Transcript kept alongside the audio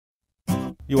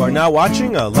You are now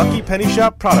watching a Lucky Penny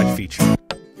Shop product feature.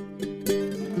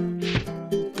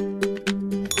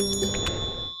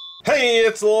 Hey,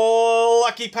 it's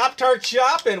Lucky Pop-Tart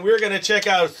Shop, and we're going to check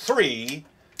out 3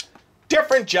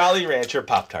 different Jolly Rancher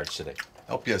Pop-Tarts today.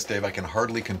 LPS-Dave, I can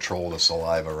hardly control the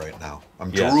saliva right now.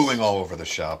 I'm drooling all over the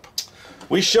shop.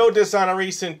 We showed this on a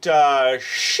recent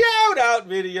shout-out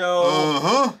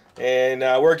video, and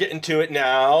we're getting to it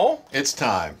now. It's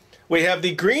time. We have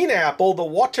the green apple, the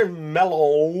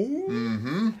watermelon,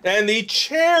 and the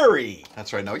cherry.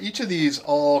 That's right. Now, each of these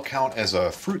all count as a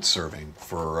fruit serving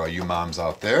for you moms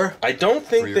out there. I don't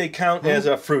think they count as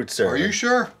a fruit serving. Are you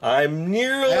sure? I'm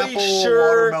nearly apple,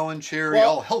 sure. Watermelon, cherry,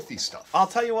 all healthy stuff. I'll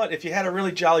tell you what, if you had a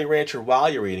really Jolly Rancher while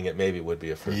you're eating it, maybe it would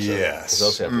be a fruit serving. Yes.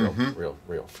 Because those have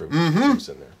real fruit juice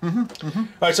in there. All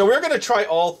right, so we're going to try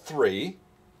all 3.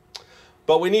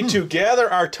 But we need to gather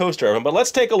our toaster oven. But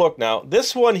let's take a look now.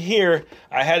 This one here,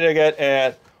 I had to get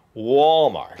at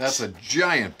Walmart. That's a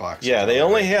giant box. Yeah, they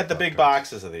only had the big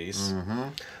boxes of these.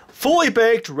 Fully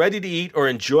baked, ready to eat, or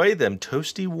enjoy them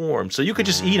toasty warm. So you could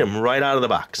just eat them right out of the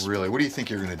box. Really? What do you think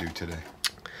you're going to do today?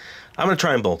 I'm going to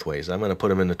try them both ways. I'm going to put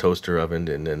them in the toaster oven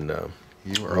and then...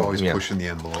 you are always pushing the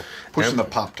envelope. Pushing the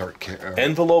Pop-Tart.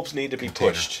 Envelopes need to be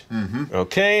pushed.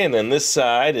 Okay, and then this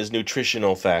side is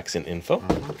nutritional facts and info.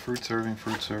 Fruit serving,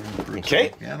 fruit serving, fruit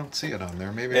serving. Yeah, I don't see it on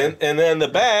there. Maybe. And then the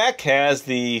back has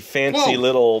the fancy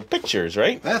little pictures,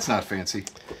 right? That's not fancy.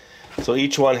 So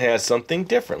each one has something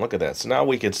different. Look at that. So now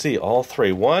we can see all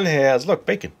 3. One has, look,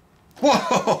 bacon.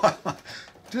 Whoa!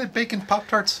 Do they have bacon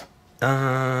Pop-Tarts?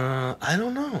 I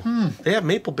don't know. They have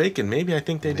maple bacon. Maybe I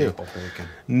think they do. Maple bacon.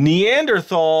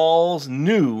 Neanderthals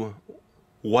knew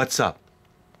what's up.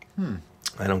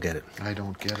 I don't get it. I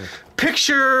don't get it.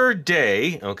 Picture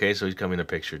day. Okay, so he's coming to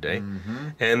picture day.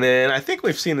 And then I think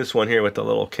we've seen this one here with the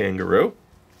little kangaroo.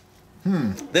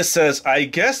 This says, I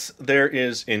guess there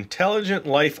is intelligent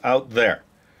life out there.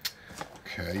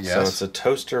 Okay, yes. So it's a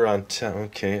toaster on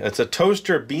okay. It's a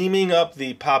toaster beaming up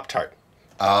the Pop-Tart.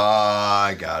 Ah,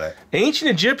 I got it.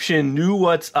 Ancient Egyptian knew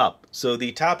what's up. So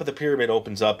the top of the pyramid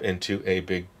opens up into a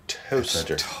big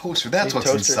toaster. It's a toaster. That's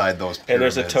what's inside those pyramids. And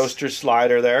there's a toaster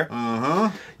slider there.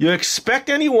 You expect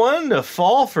anyone to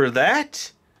fall for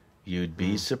that? You'd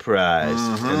be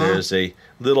surprised. And there's a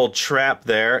little trap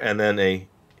there, and then a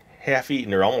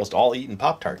half-eaten or almost all-eaten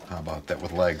Pop-Tart. How about that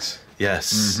with legs?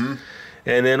 Yes.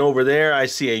 And then over there, I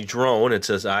see a drone. It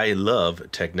says, I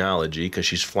love technology, because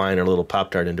she's flying her little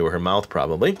Pop-Tart into her mouth,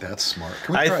 probably. That's smart.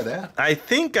 Can we try that? I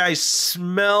think I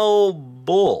smell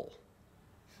bull.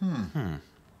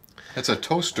 It's a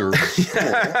toaster.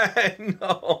 Yeah, I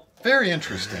know. Very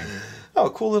interesting.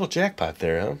 Oh, cool little jackpot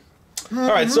there, huh? All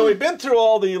right, so we've been through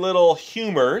all the little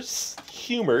humors.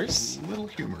 Little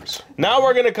humors. Now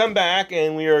we're going to come back,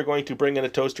 and we are going to bring in a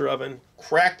toaster oven,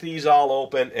 crack these all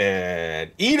open, and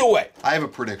eat away. I have a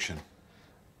prediction.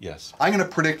 Yes. I'm going to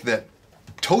predict that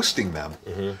toasting them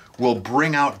will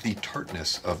bring out the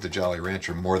tartness of the Jolly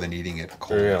Rancher more than eating it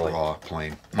cold, raw,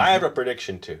 plain. I have a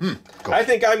prediction, too. I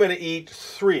think I'm going to eat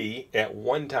 3 at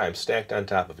one time, stacked on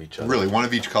top of each other. Really? One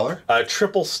of each color? A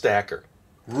triple stacker.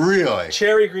 Really?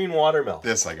 Cherry green watermelon.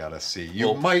 This I got to see.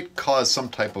 You might cause some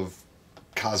type of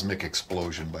cosmic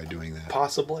explosion by doing that.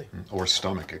 Possibly. Or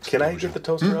stomach explosion. Can I get the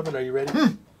toaster oven? Are you ready?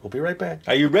 We'll be right back.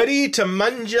 Are you ready to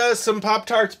manja some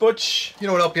Pop-Tarts, Butch? You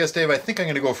know what, LPS Dave? I think I'm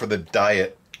going to go for the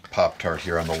diet Pop-Tart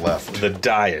here on the left. The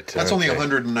diet. That's only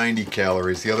 190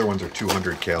 calories. The other ones are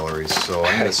 200 calories. So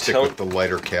I'm going to stick with the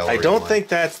lighter calorie. I don't think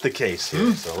that's the case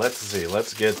here. So let's see.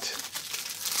 Let's get...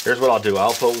 Here's what I'll do.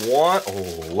 I'll put one...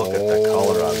 Oh, look at the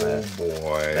color on that.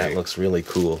 Boy. That looks really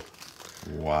cool.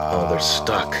 Wow. Oh, they're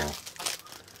stuck.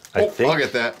 I think... I'll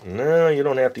get that. No, you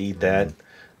don't have to eat that.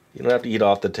 You don't have to eat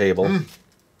off the table.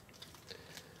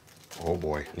 Oh,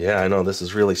 boy. Yeah, I know. This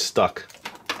is really stuck.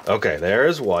 Okay,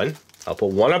 there's one. I'll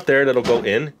put one up there that'll go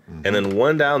in, and then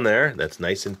one down there that's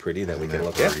nice and pretty that we can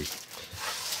look at.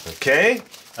 Okay,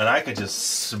 and I could just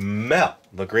smell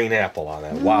the green apple on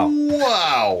that. Wow.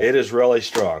 Wow. It is really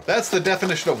strong. That's the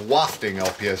definition of wafting,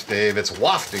 LPS Dave. It's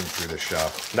wafting through the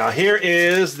shop. Now here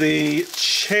is the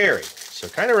cherry. So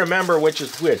kind of remember which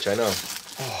is which. I know.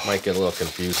 Might get a little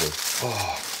confusing.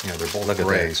 Oh, yeah, they're both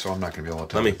gray, so I'm not going to be able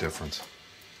to tell the difference.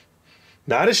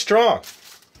 Not as strong.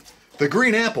 The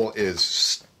green apple is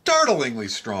startlingly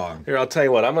strong. Here, I'll tell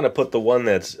you what. I'm going to put the one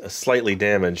that's slightly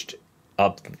damaged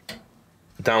up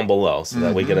down below so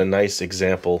that we get a nice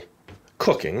example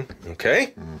cooking.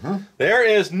 Okay? There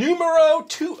is numero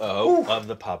 20 of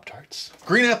the Pop-Tarts.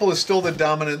 Green apple is still the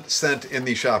dominant scent in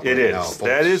the shop right now, folks.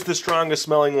 That is the strongest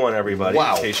smelling one, everybody,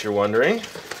 in case you're wondering.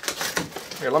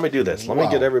 Here, let me do this. Let me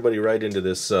get everybody right into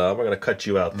this. We're going to cut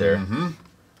you out there.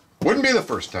 What Wouldn't be the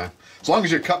first time. As long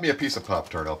as you cut me a piece of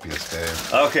Pop-Tart,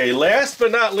 LPS-Dave. Okay, last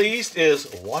but not least is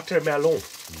watermelon.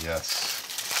 Yes.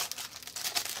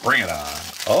 Bring it on.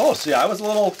 Oh, see, I was a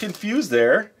little confused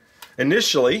there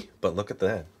initially, but look at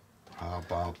that. How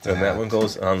about that? And that one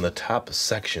goes on the top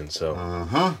section,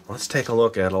 so let's take a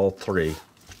look at all three.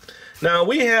 Now,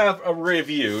 we have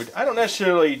reviewed. I don't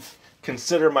necessarily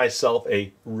consider myself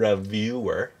a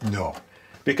reviewer. No.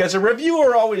 Because a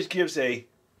reviewer always gives a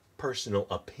personal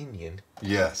opinion.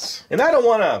 Yes. And I don't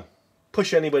want to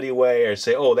push anybody away or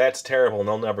say, oh, that's terrible, and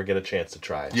they'll never get a chance to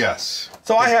try it. Yes.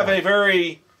 So I have a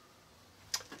very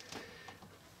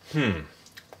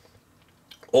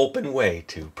open way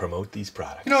to promote these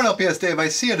products. You know what, LPS-Dave, I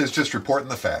see it as just reporting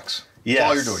the facts. Yes. That's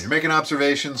all you're doing. You're making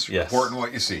observations, yes, reporting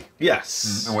what you see.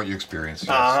 Yes. And what you experience.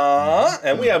 Yes.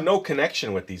 And we have no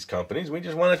connection with these companies. We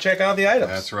just want to check out the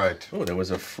items. That's right. Oh, there was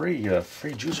a free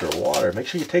juicer of water. Make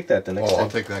sure you take that the next time. I'll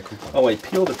take that coupon. Oh, wait,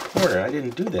 peel the corner. I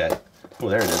didn't do that. Oh,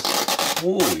 there it is.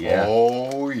 Oh, yeah.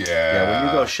 Oh, yeah. Yeah, when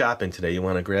you go shopping today, you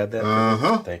want to grab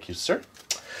that? Thank you, sir.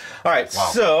 All right,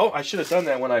 so I should have done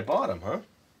that when I bought them, huh?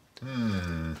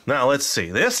 Now, let's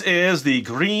see. This is the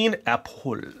green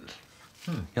apple.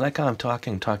 You like how I'm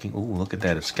talking? Ooh, look at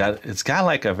that. It's got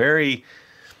like a very,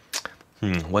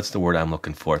 what's the word I'm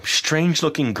looking for?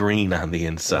 Strange-looking green on the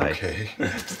inside. Okay,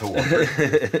 that's the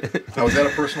word. Now, was that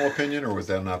a personal opinion or was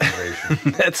that an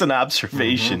observation? That's an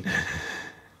observation.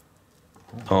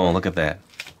 Oh, look at that.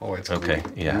 Oh, it's okay.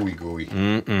 Gooey. Yeah. Gooey.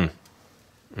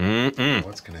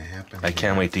 What's going to happen? I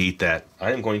can't wait to eat that.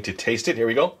 I am going to taste it. Here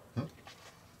we go.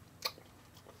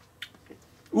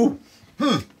 Ooh.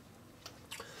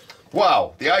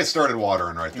 Wow, the eyes started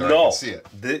watering right there. No, I can see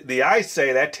it. The eyes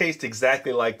say that tastes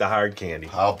exactly like the hard candy.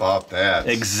 How about that?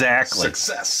 Exactly.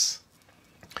 Success.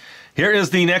 Here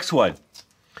is the next one.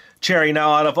 Cherry.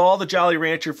 Now, out of all the Jolly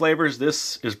Rancher flavors,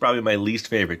 this is probably my least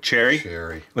favorite. Cherry.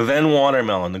 Cherry. Then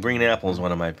watermelon. The green apple is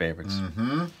one of my favorites.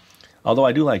 Although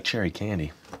I do like cherry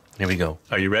candy. Here we go.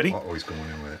 Are you ready? Oh, he's going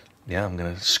in with it. Yeah, I'm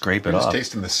going to scrape it You're off. just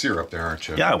tasting the syrup there, aren't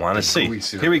you? Yeah, I want to see.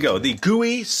 Here we go. The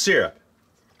gooey syrup.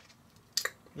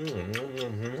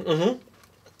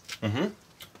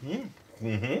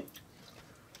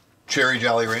 Cherry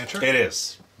Jolly Rancher? It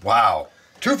is. Wow.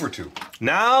 2 for 2.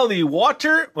 Now the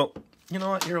water. Well, you know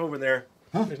what? You're over there.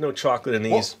 There's no chocolate in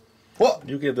these. What?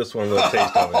 You give this one a little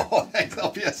taste over there. Oh, thanks,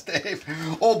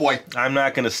 LPS-Dave. Oh, boy. I'm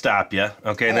not going to stop you.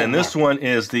 Okay, and then this one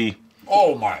is the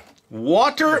Oh, my.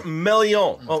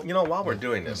 watermelon. Oh, you know, while we're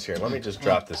doing this here, let me just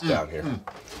drop this down here.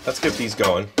 Let's get these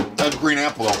going. That's green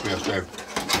apple, LPS-Dave.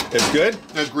 It's good?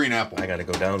 That's green apple. I got to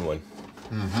go down one.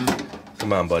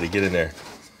 Come on, buddy. Get in there.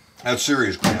 That's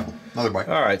serious green apple. Another bite.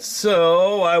 All right,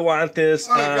 so I want this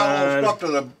Oh, you got a little stuck to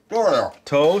the door there.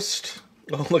 toast.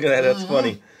 Oh, look at that. That's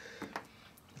funny.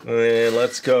 And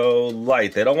let's go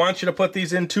light. They don't want you to put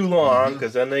these in too long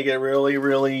because then they get really,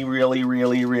 really, really,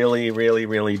 really, really, really,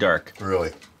 really dark.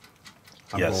 Really?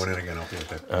 I'm Yes. going in again,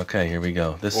 LPS-Dave. Okay, here we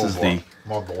go. This is boy. the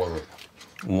More boy.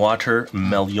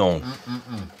 watermelon.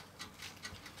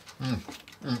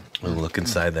 We'll look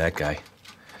inside that guy.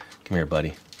 Come here,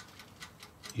 buddy.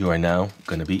 You are now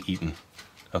going to be eaten.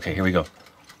 Okay, here we go.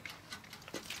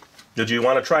 Did you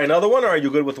want to try another one, or are you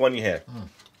good with the one you had?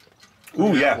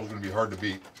 Ooh, yeah. Apple's going to be hard to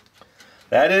beat.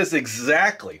 That is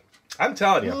exactly. I'm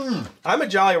telling you. I'm a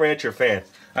Jolly Rancher fan.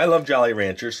 I love Jolly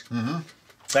Ranchers.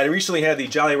 I recently had the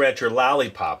Jolly Rancher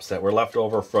lollipops that were left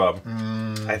over from,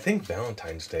 I think,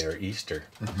 Valentine's Day or Easter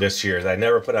this year that I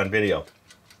never put on video.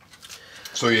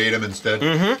 So you ate them instead?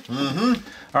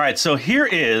 All right, so here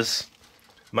is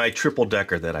my triple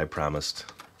decker that I promised.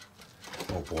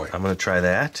 Oh, boy. I'm going to try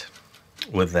that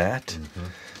with that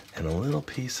and a little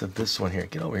piece of this one here.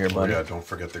 Get over here, buddy. Oh, yeah, don't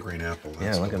forget the green apple.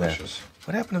 That's look delicious. at that.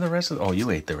 What happened to the rest of it? Oh,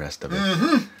 you ate the rest of it.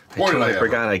 I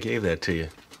forgot I gave that to you.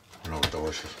 No, it's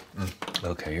delicious.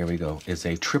 Okay, here we go. It's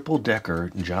a triple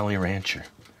decker Jolly Rancher.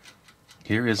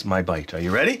 Here is my bite. Are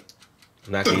you ready?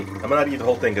 I'm not gonna eat the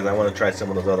whole thing because I want to try some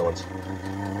of those other ones.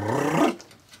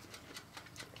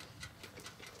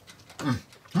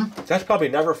 That's probably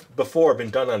never before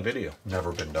been done on video.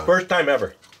 Never been done. First time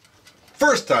ever.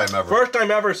 First time ever. First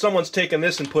time ever someone's taken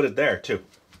this and put it there too.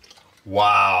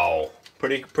 Wow.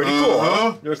 Pretty cool,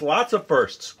 huh? There's lots of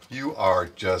firsts. You are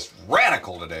just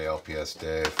radical today,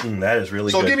 LPS-Dave. That is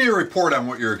really So good. give me a report on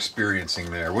what you're experiencing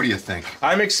there. What do you think?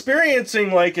 I'm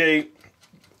experiencing like a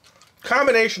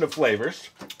combination of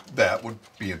flavors. That would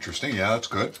be interesting. Yeah, that's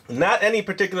good. Not any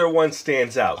particular one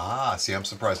stands out. Ah, see, I'm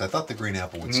surprised. I thought the green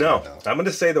apple would stand out. I'm going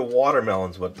to say the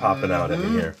watermelon's what popping out at me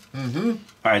here. All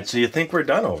right, so you think we're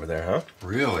done over there, huh?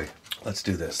 Really? Let's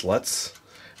do this. Let's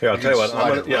Here, I'll tell you what.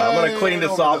 I'm gonna clean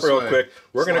this off real quick.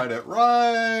 We're gonna slide it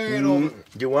right over.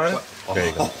 You want it? There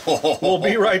you go. We'll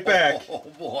be right back. Oh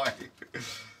boy!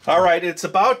 All right, it's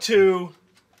about to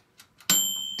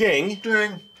ding.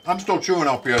 Ding! I'm still chewing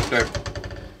LPS-Dave.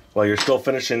 Well, you're still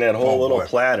finishing that whole little boy.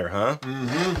 platter, huh?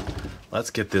 Mm-hmm.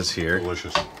 Let's get this here.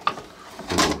 Delicious.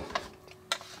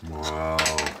 Wow.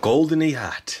 Goldeny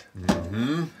hot.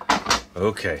 Mm-hmm.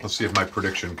 Okay. Let's see if my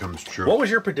prediction comes true. What was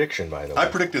your prediction, by the way? I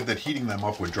predicted that heating them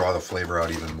up would draw the flavor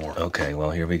out even more. Okay,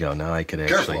 well, here we go. Now I could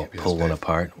actually Careful, pull one Dave.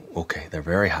 apart. Okay, they're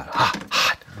very hot. Hot,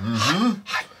 hot. Mm-hmm.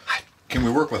 Hot, hot. Can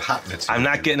we work with hot mitts? I'm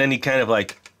not getting any kind of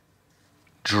like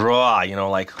draw, you know,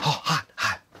 like hot,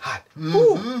 hot, hot.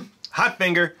 Mm-hmm. Hot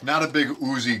finger. Not a big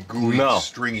oozy, gooey,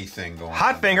 stringy thing going on.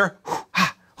 Hot finger.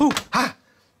 Hot, hot.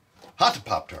 Hot to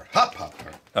Pop-Tart. Hot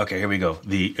Pop-Tart. Okay, here we go.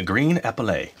 The green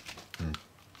epaulet.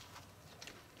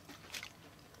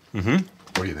 Mm-hmm.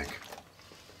 What do you think?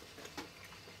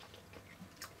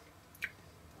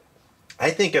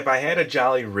 I think if I had a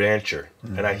Jolly Rancher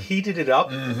and I heated it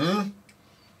up and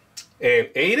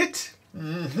ate it,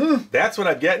 that's what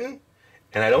I'm getting.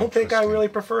 And I don't think I really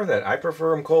prefer that. I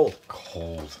prefer them cold.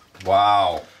 Cold.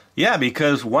 Wow. Yeah,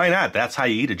 because why not? That's how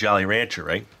you eat a Jolly Rancher,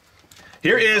 right?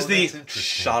 Here is the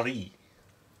Shari.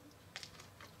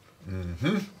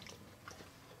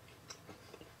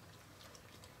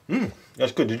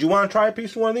 That's good. Did you want to try a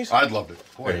piece of one of these? I'd love it.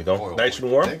 Boy, there you go. Boy, nice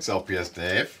and warm. Thanks,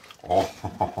 LPS-Dave. Oh.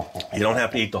 You don't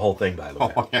have to eat the whole thing, by the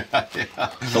way. Oh, yeah.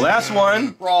 The last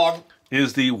one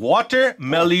is the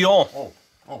watermelon.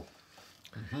 Oh.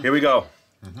 Here we go.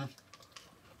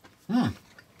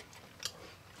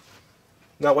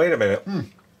 Now, wait a minute.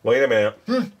 Wait a minute.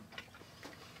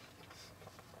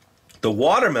 The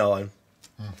watermelon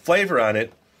flavor on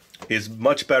it is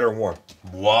much better warm.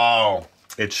 Wow.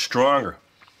 It's stronger.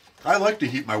 I like to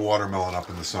heat my watermelon up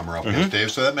in the summer, LPS-Dave,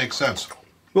 so that makes sense.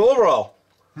 Well, overall,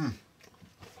 I'm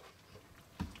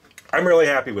really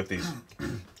happy with these.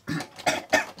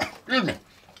 Excuse me.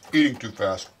 Eating too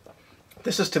fast.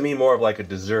 This is to me more of like a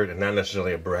dessert and not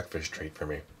necessarily a breakfast treat for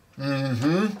me.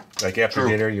 Like after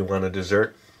dinner, you want a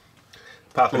dessert.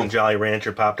 Pop in a Jolly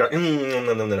Rancher, Pop-Tart. I'm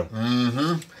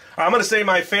going to say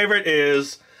my favorite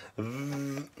is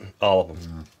all of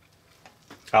them.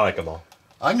 I like them all.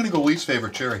 I'm going to go least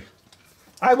favorite cherry.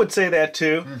 I would say that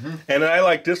too. And I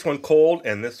like this one cold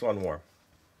and this one warm.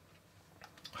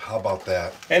 How about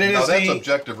that? And now that's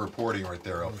objective reporting right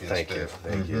there, LPS-Dave. Thank you.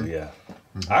 Thank you, yeah.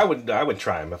 I would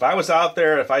try them. If I was out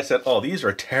there, if I said, oh, these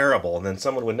are terrible, and then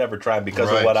someone would never try them because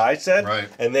of what I said,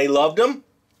 and they loved them,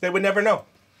 they would never know.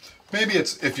 Maybe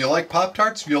it's, if you like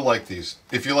Pop-Tarts, you'll like these.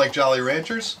 If you like Jolly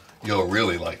Ranchers, you'll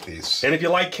really like these. And if you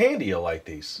like candy, you'll like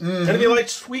these. And if you like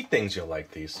sweet things, you'll like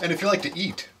these. And if you like to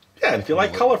eat. Yeah, and if you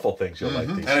like colorful things, you'll like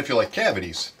these. And if you like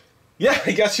cavities. Yeah,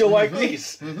 I guess you'll like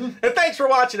these. And thanks for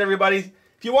watching, everybody.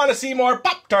 If you want to see more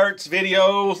Pop-Tarts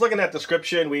videos, look in that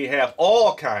description. We have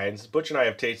all kinds. Butch and I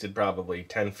have tasted probably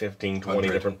 10, 15, 20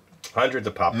 different, hundreds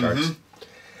of Pop-Tarts.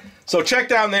 So check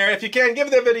down there. If you can, give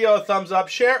the video a thumbs up.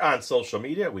 Share on social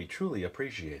media. We truly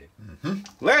appreciate it.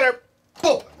 Later.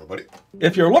 Boom, everybody.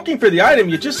 If you're looking for the item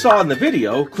you just saw in the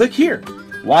video, click here.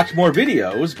 Watch more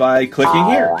videos by clicking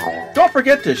here. Don't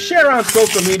forget to share on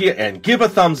social media and give a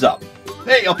thumbs up.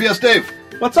 Hey, LPS-Dave.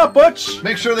 What's up, Butch?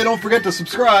 Make sure they don't forget to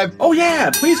subscribe. Oh yeah,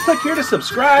 please click here to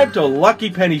subscribe to Lucky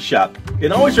Penny Shop.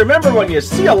 And always remember, when you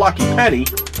see a lucky penny,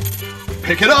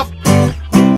 pick it up.